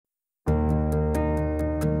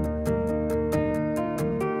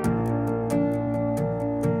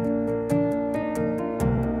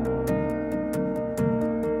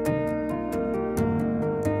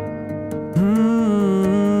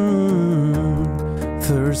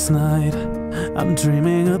first night, I'm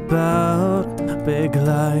dreaming about big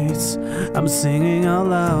lights. I'm singing out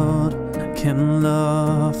loud. Can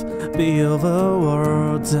love be over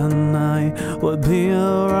words? And I would be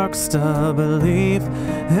a rock star. Believe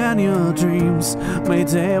in your dreams, may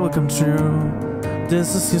they will come true.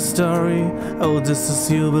 This is your story, oh this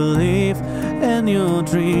is you. Believe in your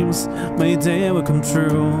dreams, may they will come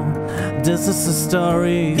true. This is the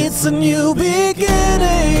story. It's a new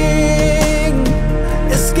beginning.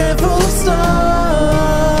 Escape full of stars.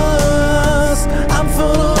 I'm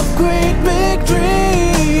full of great big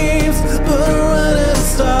dreams, but right at the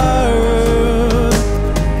start.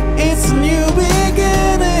 It's a new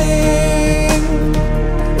beginning.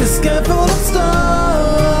 Escape full of stars.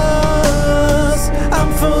 I'm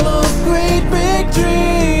full of great big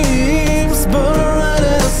dreams, but right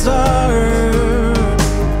at the start.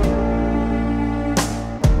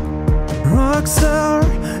 Rockstar,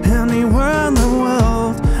 anywhere in the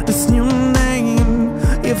world. This new name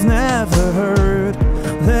you've never heard.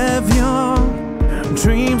 Live your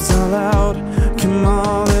dreams out loud. Come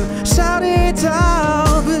on and shout it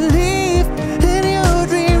out. Believe in your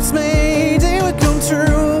dreams, may they will come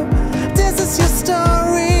true. This is your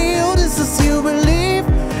story, oh this is you. Believe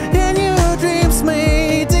in your dreams,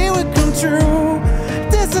 may they will come true.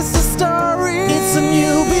 This is the story. It's a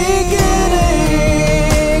new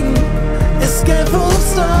beginning. Escape full of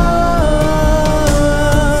stars.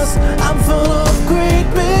 I'm full of great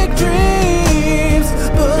big dreams,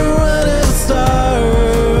 but right at the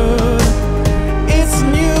start. It's a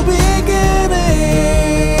new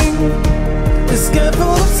beginning. Escape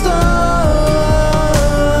full of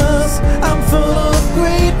stars. I'm full of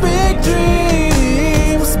great big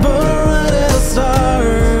dreams, but right at the start.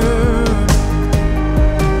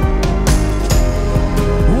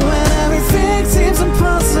 When everything seems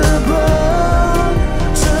impossible,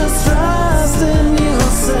 just trust in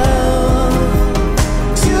yourself.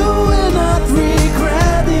 You will not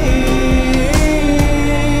regret it.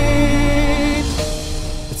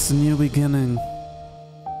 It's a new beginning.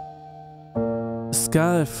 A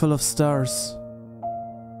sky full of stars.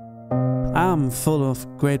 I'm full of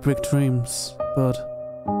great big dreams, but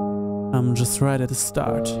I'm just right at the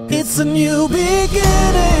start. It's a new beginning.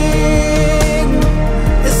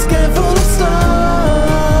 A sky full of stars.